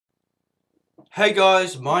Hey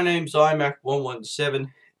guys, my name's iMac117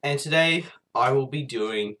 and today I will be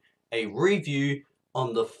doing a review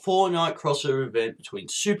on the Fortnite crossover event between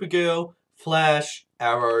Supergirl, Flash,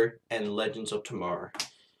 Arrow, and Legends of Tomorrow.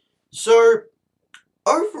 So,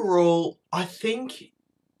 overall, I think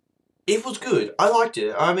it was good. I liked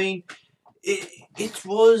it. I mean, it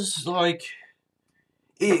was like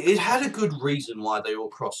it had a good reason why they all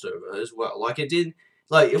crossed over as well. Like it did,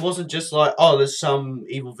 like it wasn't just like, oh, there's some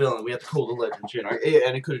evil villain we have to call the Legends,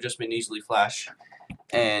 and it could have just been easily Flash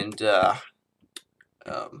and um,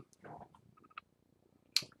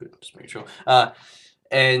 just make sure,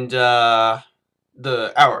 and the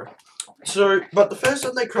Arrow. So, but the first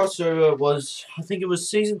time they crossed over was, I think it was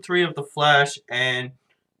season 3 of the Flash and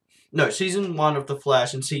no, season 1 of the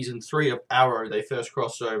Flash and season 3 of Arrow. They first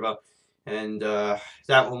crossed over, and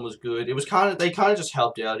that one was good. It was they kind of just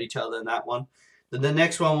helped out each other in that one. Then the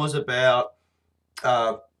next one was about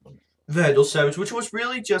uh, Vandal Savage, which was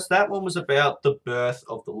really just that one was about the birth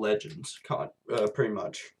of the Legends, pretty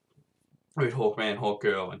much, with Hawkman,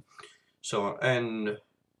 Hawkgirl, and so on, and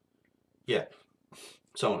yeah,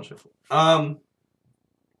 so on and so forth.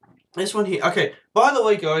 This one here. Okay, by the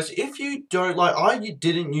way, guys, if you don't like, I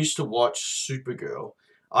didn't used to watch Supergirl.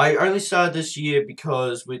 I only started this year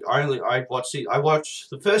because I watched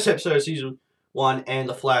the first episode of season 1 and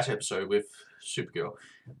the Flash episode with Supergirl.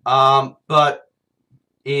 But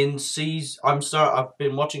I've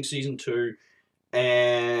been watching season 2,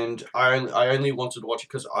 and I only wanted to watch it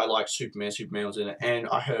because I like Superman. Superman was in it, and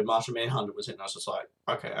I heard Martian Manhunter was in it, and I was just like,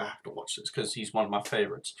 okay, I have to watch this because he's one of my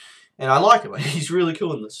favorites, and I like him. He's really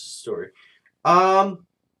cool in this story. Um.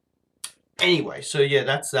 Anyway, so yeah,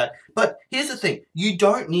 that's that. But here's the thing: you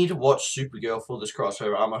don't need to watch Supergirl for this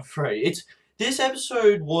crossover. I'm afraid this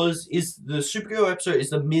episode is the Supergirl episode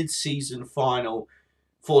is the mid-season final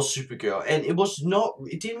for Supergirl, and it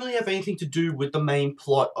didn't really have anything to do with the main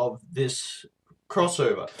plot of this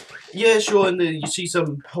crossover. Yeah, sure, and then you see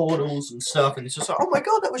some portals and stuff, and it's just like, oh my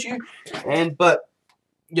god, that was you. But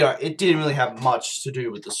it didn't really have much to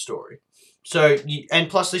do with the story. So, and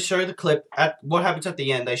plus they show the clip at what happens at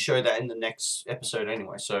the end. They show that in the next episode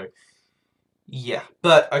anyway. So, yeah.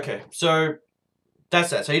 But okay, so that's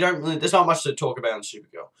that. So there's not much to talk about in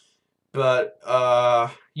Supergirl. But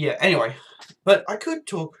yeah. Anyway, but I could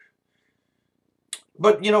talk.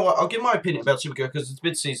 But you know what? I'll give my opinion about Supergirl because it's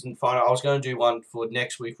mid-season final. I was going to do one for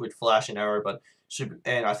next week with Flash and Arrow, but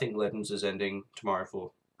and I think Legends is ending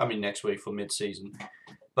tomorrow next week for mid-season.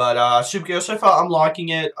 But Supergirl, so far I'm liking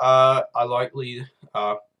it. I like the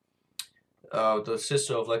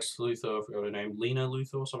sister of Lex Luthor, I forgot her name, Lena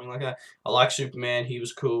Luthor or something like that. I like Superman, he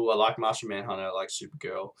was cool. I like Martian Manhunter, I like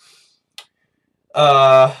Supergirl.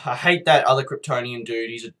 I hate that other Kryptonian dude.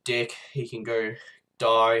 He's a dick. He can go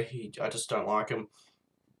die. I just don't like him.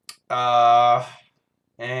 And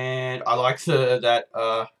I like sorry,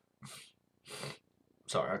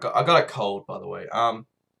 I got a cold, by the way.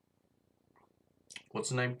 What's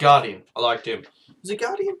the name? Guardian. I liked him. Is it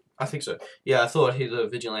Guardian? I think so. Yeah, I thought the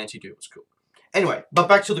vigilante dude was cool. Anyway, but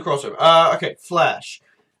back to the crossover. Okay, Flash.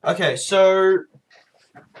 Okay, so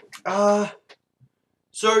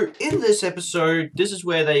in this episode, this is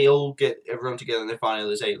where they all get everyone together and they find out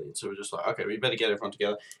there's aliens. So we're just like, okay, we better get everyone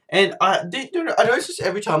together. And I notice this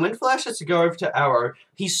every time. When Flash has to go over to Arrow,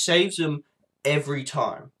 he saves him every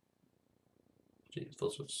time. Gee, I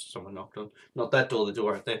thought someone knocked on. Not that door, the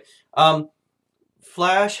door right there.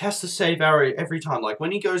 Flash has to save Arrow every time. Like,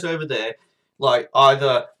 when he goes over there, like,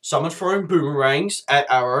 either someone's throwing boomerangs at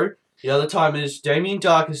Arrow, the other time is Damien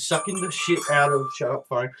Dark is sucking the shit out of... Shut up,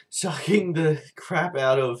 phone. Sucking the crap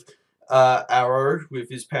out of Arrow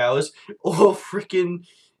with his powers, or freaking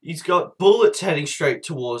he's got bullets heading straight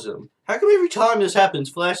towards him. How come every time this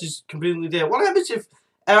happens, Flash is completely there? What happens if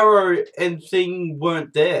Arrow and Thing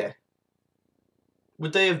weren't there?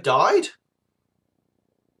 Would they have died?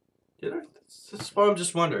 That's what I'm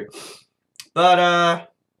just wondering. But,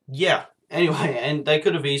 yeah. Anyway, and they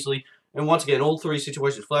could have easily, and once again, all three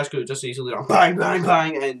situations, Flash could have just easily done bang, bang,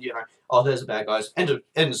 bang, and, oh, there's the bad guys. End of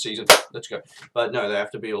season. Let's go. But no, they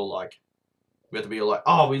have to be all like,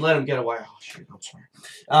 oh, we let him get away. Oh, shit, I'm sorry.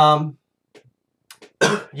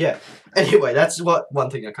 Yeah. Anyway, that's one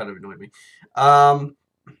thing that kind of annoyed me. I'm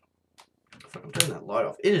turning that light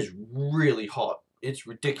off. It is really hot. It's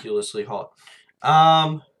ridiculously hot.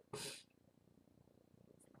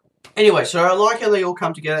 Anyway, so I like how they all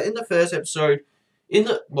come together in the first episode.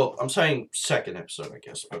 I'm saying second episode, I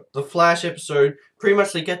guess, but the Flash episode, pretty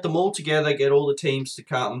much they get them all together, get all the teams to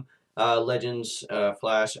come, Legends,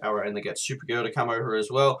 Flash, Arrow, and they get Supergirl to come over as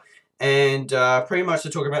well. And pretty much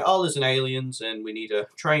they're talking about, oh, there's an aliens, and we need to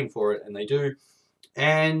train for it, and they do.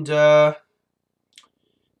 And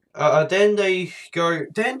Then they go.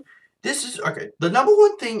 Then this is okay. The number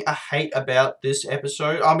one thing I hate about this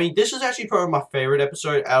episode. I mean, this is actually probably my favorite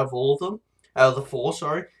episode out of all of them, out of the four.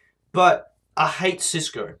 Sorry, but I hate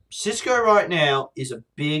Cisco. Cisco right now is a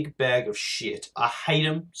big bag of shit. I hate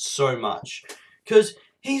him so much because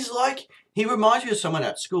he's like he reminds me of someone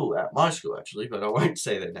at school, at my school actually, but I won't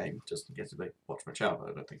say their name just in case they watch my channel.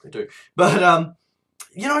 I don't think they do. But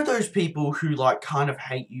you know those people who like kind of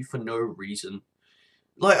hate you for no reason.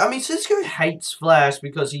 Like, I mean, Cisco hates Flash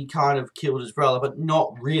because he kind of killed his brother, but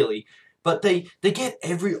not really. But they get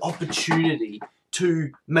every opportunity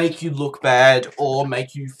to make you look bad or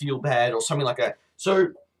make you feel bad or something like that. So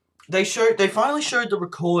they finally showed the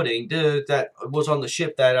recording that was on the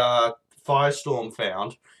ship that Firestorm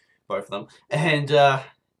found, both of them, and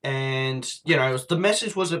you know the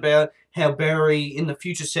message was about how Barry in the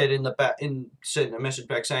future said sent a message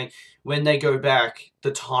back saying when they go back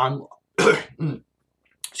the time.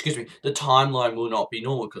 Excuse me, the timeline will not be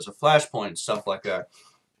normal because of Flashpoint and stuff like that.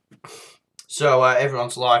 So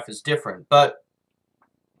everyone's life is different. But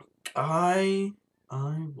I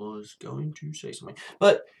was going to say something.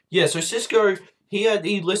 But yeah, so Cisco,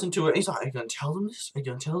 he listened to it. And he's like, "Are you gonna tell them this? Are you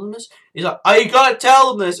gonna tell them this?" He's like, "Are you gonna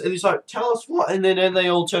tell them this?" And he's like, "Tell us what?" And then they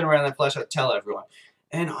all turn around and Flash like, "Tell everyone."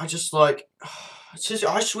 And I just like, I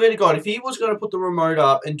swear to God, if he was gonna put the remote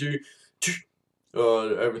up and do.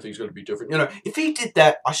 Everything's going to be different. You know, if he did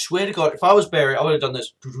that, I swear to God, if I was Barry, I would have done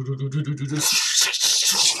this.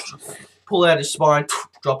 Pull out his spine,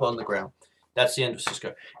 drop it on the ground. That's the end of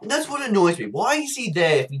Cisco. And that's what annoys me. Why is he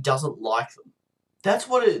there if he doesn't like them? That's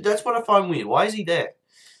what I find weird. Why is he there?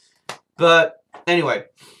 But anyway,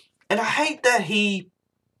 and I hate that he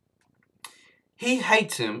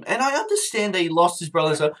hates him, and I understand that he lost his brother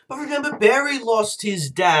and stuff, but remember, Barry lost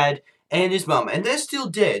his dad and his mum, and they're still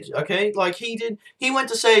dead, okay? Like, he went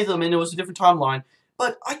to save them, and it was a different timeline,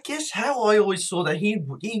 but I guess how I always saw that he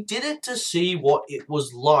did it to see what it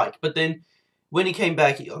was like, but then, when he came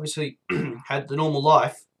back, he obviously had the normal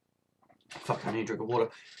life. Fuck, I need a drink of water.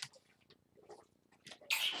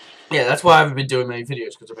 Yeah, that's why I haven't been doing many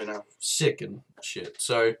videos, because I've been sick and shit,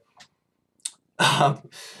 so...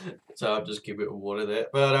 so I'll just give it water there.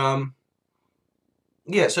 But,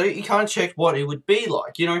 yeah, so he kind of checked what it would be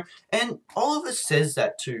like, you know? And Oliver says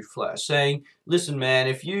that to Flash, saying, listen, man,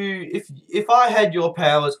 if I had your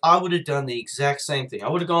powers, I would have done the exact same thing. I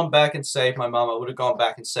would have gone back and saved my mum. I would have gone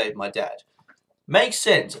back and saved my dad. Makes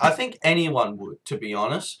sense. I think anyone would, to be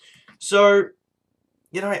honest. So,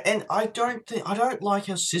 you know, and I don't like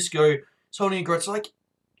how Cisco is holding a grudge. Like,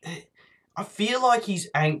 I feel like he's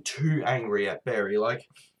too angry at Barry. Like,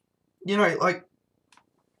 you know, like,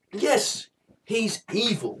 yes, he's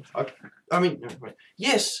evil. I mean,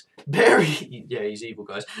 yes, Barry, yeah, he's evil,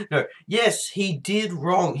 guys. No, yes, he did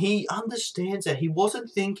wrong. He understands that. He wasn't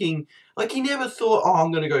thinking, like, he never thought, oh,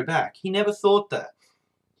 I'm going to go back. He never thought that.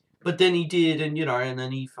 But then he did, and, you know, and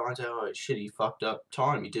then he finds out, oh, shit, he fucked up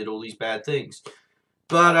time. He did all these bad things.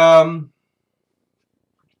 But,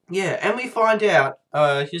 yeah, and we find out,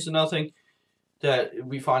 here's another thing. That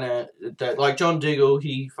we find out that, like, John Diggle,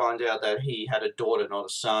 he find out that he had a daughter, not a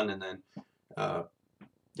son, and then,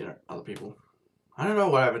 you know, other people. I don't know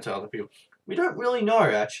what happened to other people. We don't really know,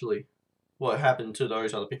 actually, what happened to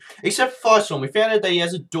those other people. Except for Firestorm, we found out that he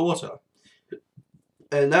has a daughter.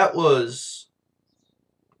 And that was...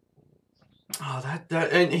 Oh,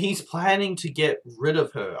 and he's planning to get rid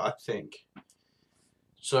of her, I think.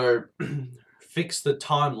 So, fix the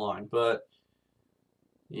timeline, but...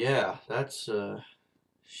 Yeah, that's,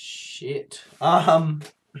 shit.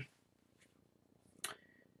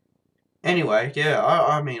 Anyway, yeah,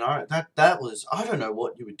 I mean, that was, I don't know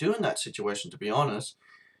what you would do in that situation, to be honest.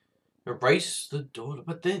 Erase the daughter,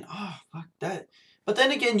 but then, oh, fuck that. But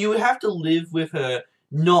then again, you would have to live with her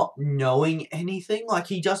not knowing anything. Like,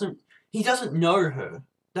 he doesn't know her.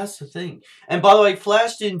 That's the thing. And by the way,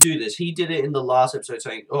 Flash didn't do this. He did it in the last episode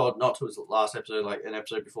saying, oh, not to his last episode, like an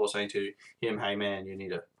episode before saying to him, hey man, you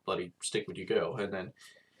need to bloody stick with your girl. And then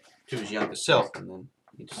to his younger self, and then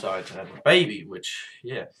he decided to have a baby, which,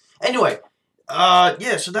 yeah. Anyway,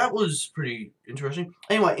 yeah, so that was pretty interesting.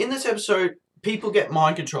 Anyway, in this episode, people get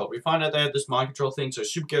mind control. We find out they have this mind control thing. So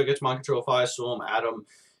Supergirl gets mind control, Firestorm, Adam,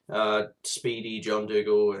 Speedy, John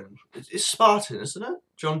Diggle, and it's Spartan, isn't it?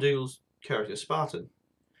 John Diggle's character, Spartan.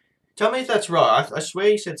 Tell me if that's right. I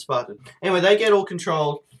swear he said Spartan. Anyway, they get all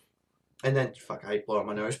controlled, and then fuck, I hate blowing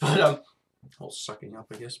my nose, but all sucking up,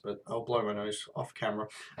 I guess. But I'll blow my nose off camera.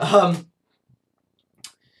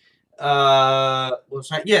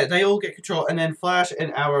 Yeah, they all get control, and then Flash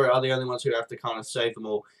and Arrow are the only ones who have to kind of save them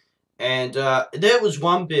all. And there was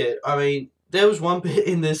one bit. I mean, there was one bit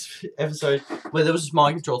in this episode where there was this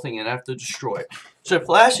mind control thing and I have to destroy it. So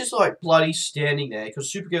Flash is like bloody standing there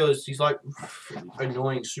because Supergirl is, he's like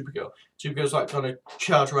annoying Supergirl. Supergirl's like trying to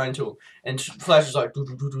charge right into him. And Flash is like,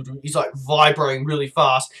 he's like vibrating really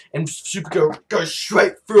fast. And Supergirl goes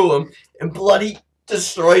straight through him and bloody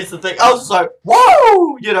destroys the thing. I was just like,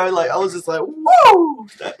 whoa! You know, like, I was just like, whoa!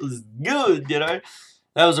 That was good, you know?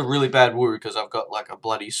 That was a really bad word because I've got like a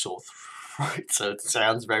bloody sore throat, so it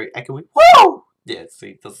sounds very echoey. Whoa! Yeah,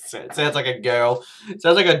 see, it sounds like a girl. It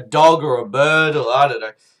sounds like a dog or a bird or I don't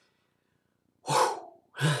know.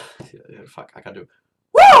 Yeah, fuck, I can't do it.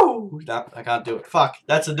 Woo! No, I can't do it. Fuck,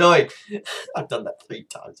 that's annoying. I've done that 3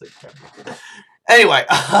 times. Anyway,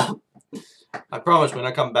 I promise when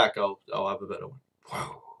I come back, I'll have a better one.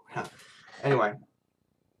 Whoa. Anyway,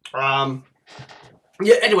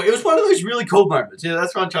 yeah. Anyway, it was one of those really cool moments. Yeah,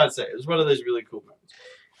 that's what I'm trying to say. It was one of those really cool moments.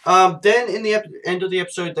 Then in the end of the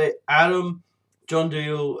episode, Adam, John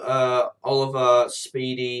Deal, Oliver,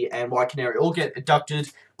 Speedy, and White Canary all get abducted,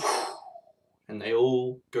 and they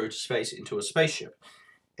all go to space into a spaceship,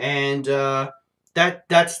 and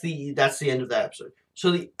that's the end of that episode.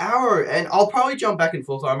 So the Arrow, and I'll probably jump back and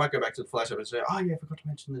forth. I might go back to the Flash episode and say, oh yeah, I forgot to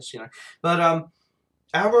mention this, you know. But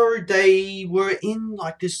Arrow, they were in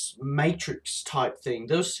like this Matrix type thing.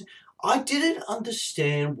 I didn't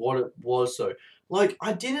understand what it was though. Like,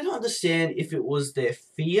 I didn't understand if it was their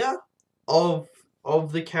fear of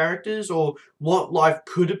the characters or what life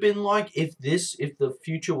could have been like if the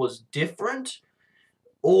future was different,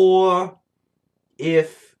 or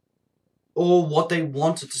what they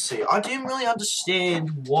wanted to see. I didn't really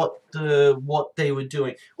understand what they were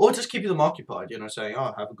doing, or just keeping them occupied. You know, saying,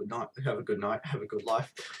 "Oh, have a good night, have a good night, have a good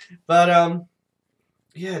life." But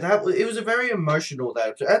yeah, it was a very emotional.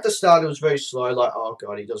 That at the start it was very slow, like, oh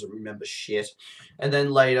god, he doesn't remember shit, and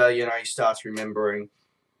then later, you know, he starts remembering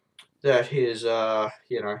that his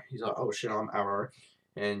you know, he's like, oh shit, I'm Arrow.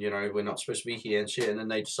 And, you know, we're not supposed to be here and shit, and then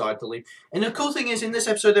they decide to leave. And the cool thing is, in this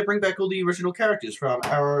episode, they bring back all the original characters from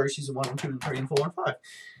Arrow Season 1 and 2 and 3 and 4 and 5.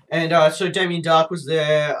 And so Damien Dark was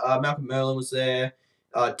there, Malcolm Merlyn was there,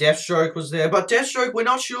 Deathstroke was there. But Deathstroke, we're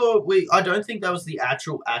not sure, I don't think that was the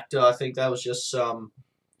actual actor. I think that was just some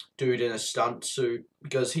dude in a stunt suit,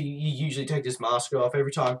 because he usually takes his mask off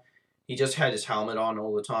every time. He just had his helmet on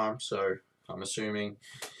all the time, so I'm assuming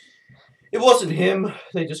it wasn't him.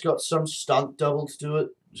 They just got some stunt double to do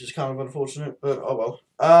it, which is kind of unfortunate, but oh well.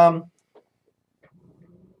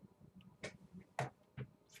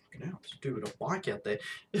 Fucking hell, there's a dude with a bike out there.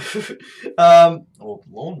 Or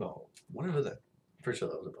lawnmower, whatever that. Pretty sure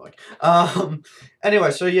that was a bike.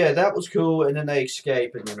 Anyway, so yeah, that was cool, and then they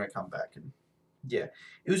escape, and then they come back, and yeah,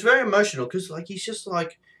 it was very emotional because like he's just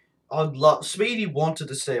like, Speedy wanted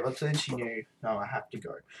to stay, but then she knew, no, I have to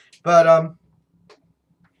go, but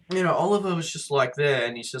you know, Oliver was just like there,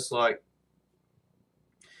 and he's just like,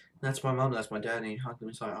 that's my mum, that's my dad, and he hugged him.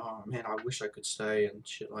 He's like, oh man, I wish I could stay, and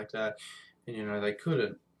shit like that. And you know, they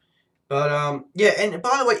couldn't. But yeah, and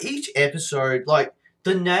by the way, each episode, like,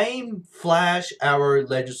 the name Flash, Arrow,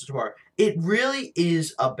 Legends of Tomorrow, it really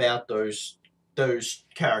is about those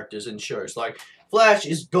characters and shows. Like, Flash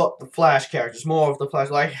has got the Flash characters, more of the Flash.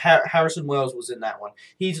 Like, Harrison Wells was in that one.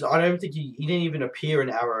 I don't think he didn't even appear in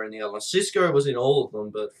Arrow in the other one. Cisco was in all of them,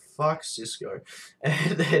 but fuck Cisco.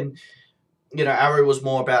 And then, you know, Arrow was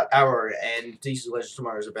more about Arrow, and DC Legends of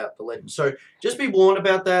Tomorrow is about the Legends. So just be warned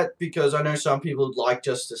about that, because I know some people like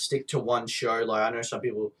just to stick to one show. Like, I know some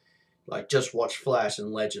people like just watch Flash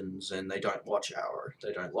and Legends, and they don't watch Arrow.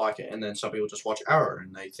 They don't like it. And then some people just watch Arrow,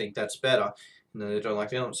 and they think that's better. And then they don't like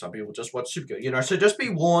the other one. Some people just watch Supergirl. You know, so just be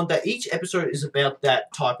warned that each episode is about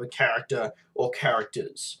that type of character or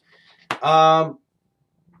characters.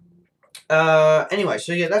 Anyway,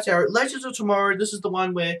 so yeah, that's Arrow. Legends of Tomorrow, this is the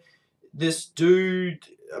one where this dude,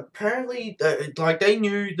 apparently, like,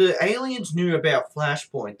 the aliens knew about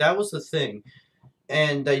Flashpoint. That was the thing.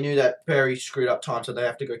 And they knew that Barry screwed up time, so they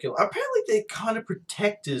have to go kill him. Apparently, they're kind of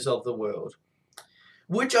protectors of the world,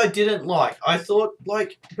 which I didn't like. I thought,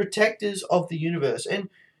 like, protectors of the universe. And,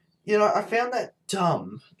 you know, I found that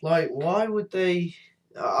dumb. Like, why would they...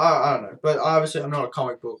 I don't know. But obviously, I'm not a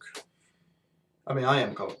comic book... I mean, I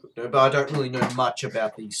am a comic book nerd, but I don't really know much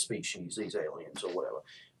about these species, these aliens, or whatever.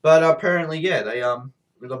 But apparently, yeah, they,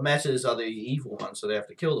 the Metas are the evil ones, so they have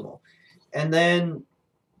to kill them all. And then...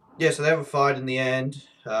 yeah, so they have a fight in the end.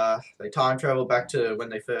 They time travel back to when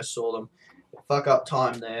they first saw them. Fuck up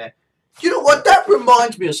time there. You know what? That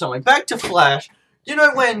reminds me of something. Back to Flash. You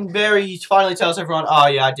know when Barry finally tells everyone, oh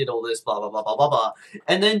yeah, I did all this, blah, blah, blah, blah, blah, blah.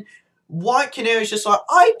 And then White Canary's just like,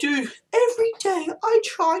 I do every day. I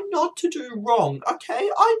try not to do wrong. Okay,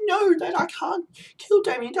 I know that I can't kill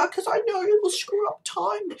Damien Dark because I know it will screw up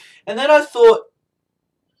time. And then I thought,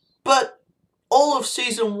 but all of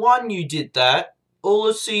season 1 you did that. All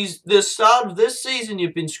of the start of this season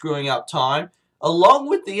you've been screwing up time, along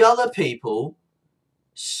with the other people.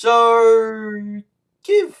 So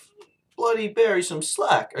give bloody Barry some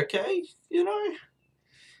slack, okay? You know,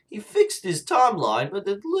 he fixed his timeline, but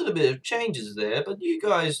there's a little bit of changes there. But you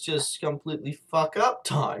guys just completely fuck up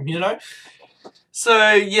time, you know.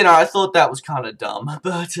 So you know, I thought that was kind of dumb,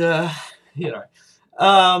 but you know,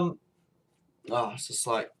 oh, it's just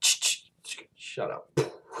like shut up.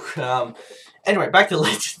 Anyway, back to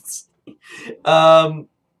Legends. So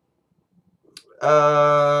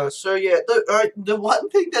yeah, the one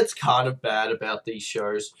thing that's kind of bad about these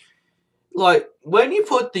shows, like, when you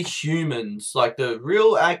put the humans, like, the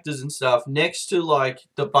real actors and stuff, next to, like,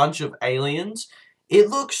 the bunch of aliens, it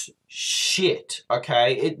looks shit,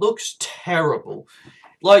 okay? It looks terrible.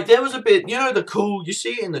 Like, there was a bit, you know, you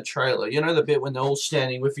see it in the trailer, you know, the bit when they're all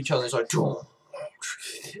standing with each other, it's like,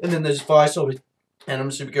 and then there's Viceroy and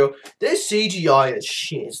I'm Supergirl. Their CGI is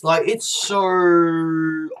shit. Like, it's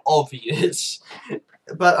so obvious.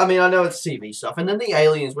 But, I mean, I know it's TV stuff. And then the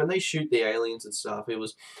aliens, when they shoot the aliens and stuff, it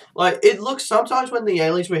was, like, it looks, sometimes when the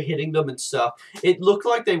aliens were hitting them and stuff, it looked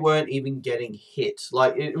like they weren't even getting hit.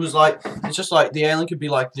 Like, it was like, it's just like, the alien could be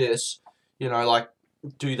like this, you know, like,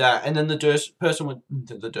 do that. And then the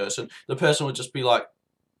person would just be like,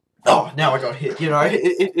 oh, now I got hit, you know.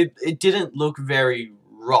 It didn't look very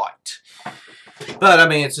right. But, I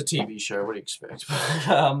mean, it's a TV show, what do you expect?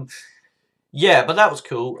 Yeah, but that was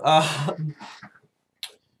cool.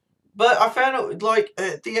 But I found it, like,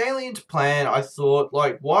 the aliens plan, I thought,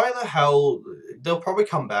 like, why the hell, they'll probably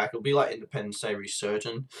come back, it'll be like Independence Day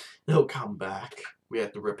Resurgent, they'll come back, we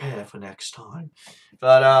have to repair for next time.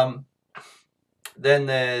 But, then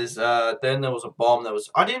there was a bomb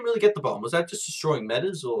I didn't really get the bomb, was that just destroying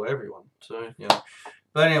metas or everyone? So, yeah.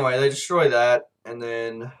 But anyway, they destroy that, and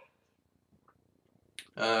then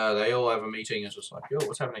they all have a meeting. It's just like, yo,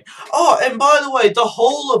 what's happening? Oh, and by the way, the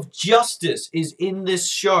Hall of Justice is in this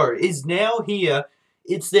show. Is now here.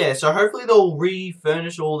 It's there. So hopefully they'll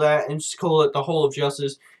refurnish all that and just call it the Hall of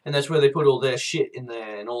Justice. And that's where they put all their shit in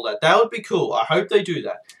there and all that. That would be cool. I hope they do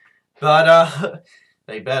that. But,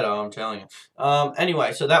 they better, I'm telling you.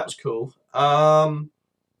 Anyway, so that was cool. Yeah,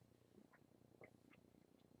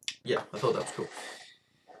 I thought that was cool.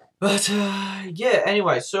 But, yeah,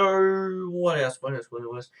 anyway, so, what else?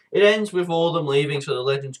 It ends with all them leaving, so the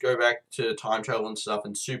Legends go back to time travel and stuff,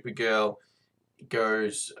 and Supergirl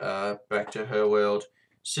goes, back to her world.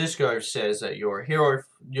 Cisco says that you're a hero,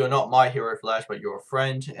 you're not my hero, Flash, but you're a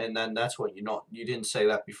friend, and then that's what you're not. You didn't say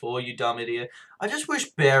that before, you dumb idiot. I just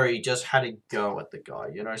wish Barry just had a go at the guy,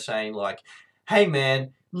 you know, saying, like, hey,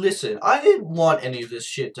 man, listen, I didn't want any of this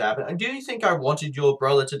shit to happen. And do you think I wanted your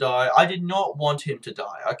brother to die? I did not want him to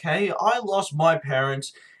die, okay? I lost my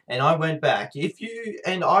parents, and I went back.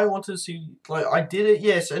 And I wanted to see, like, I did it,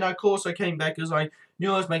 yes, and of course I came back because I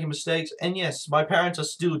knew I was making mistakes, and yes, my parents are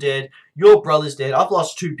still dead, your brother's dead, I've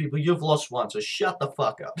lost 2 people, you've lost 1, so shut the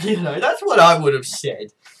fuck up. You know, that's what I would have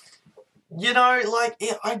said. You know, like,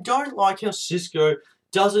 I don't like how Cisco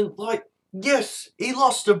doesn't, like, yes, he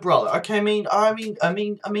lost a brother. Okay, I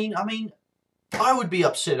would be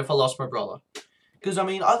upset if I lost my brother. Because, I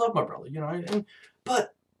mean, I love my brother, you know.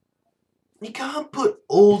 But you can't put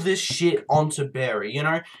all this shit onto Barry, you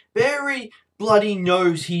know. Barry bloody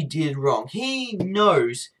knows he did wrong. He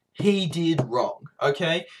knows he did wrong,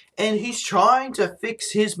 okay? And he's trying to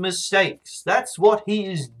fix his mistakes. That's what he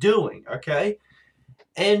is doing, okay?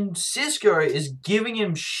 And Cisco is giving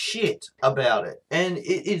him shit about it. And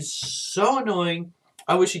it is so annoying.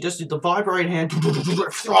 I wish he just did the vibrate hand.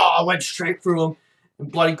 Went straight through him.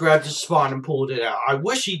 And bloody grabbed his spine and pulled it out. I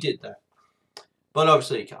wish he did that. But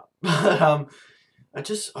obviously he can't. But, I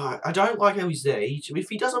don't like how he's there. If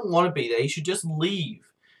he doesn't want to be there, he should just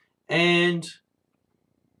leave. And,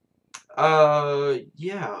 yeah,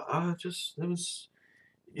 it was,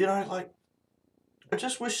 you know, like, I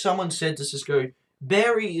just wish someone said to Cisco,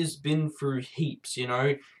 Barry has been through heaps, you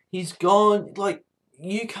know. He's gone, like,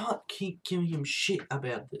 you can't keep giving him shit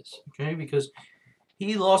about this, okay? Because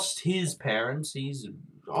he lost his parents. He's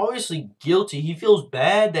obviously guilty. He feels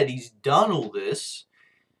bad that he's done all this.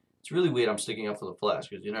 It's really weird I'm sticking up for the Flash,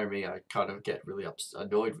 because you know me, I kind of get really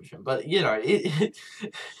annoyed with him. But, you know,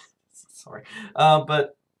 sorry.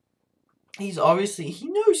 But he's obviously,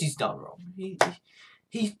 he knows he's done wrong.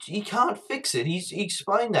 He can't fix it. He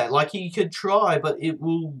explained that. Like, he could try, but it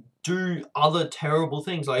will do other terrible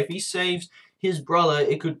things. Like, if he saves his brother,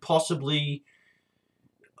 it could possibly,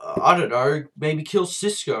 I don't know, maybe kill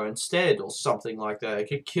Cisco instead or something like that. It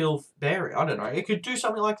could kill Barry. I don't know. It could do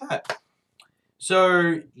something like that.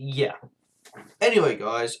 So, yeah. Anyway,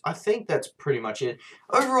 guys, I think that's pretty much it.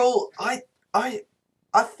 Overall, I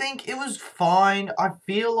think it was fine. I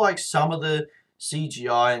feel like some of the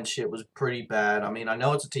CGI and shit was pretty bad. I mean, I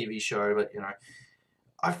know it's a TV show, but, you know,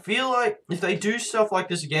 I feel like if they do stuff like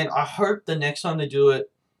this again, I hope the next time they do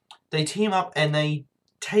it, they team up and they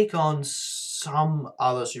take on some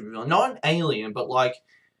other supervillain. Not an alien, but like...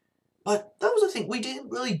 But that was the thing. We didn't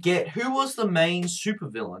really get who was the main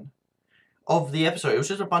supervillain of the episode. It was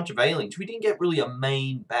just a bunch of aliens. We didn't get really a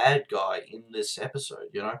main bad guy in this episode,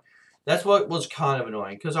 you know? That's what was kind of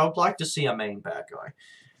annoying, because I would like to see a main bad guy.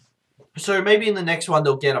 So maybe in the next one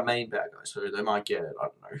they'll get a main bad guy. So they might get, I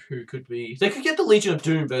don't know, who could be... They could get the Legion of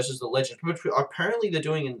Doom versus the Legends, which apparently they're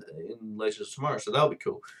doing in Legends of Tomorrow, so that'll be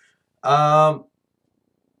cool.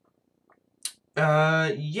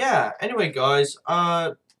 Yeah. Anyway, guys,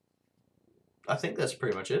 I think that's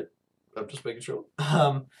pretty much it. I'm just making sure.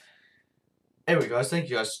 Anyway, guys, thank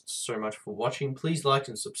you guys so much for watching. Please like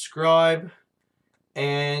and subscribe.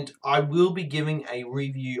 And I will be giving a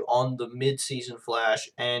review on the mid-season Flash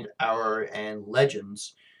and Arrow and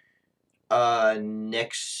Legends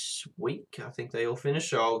next week. I think they all finish,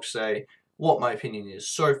 so I'll say what my opinion is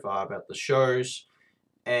so far about the shows.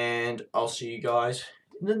 And I'll see you guys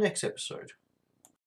in the next episode.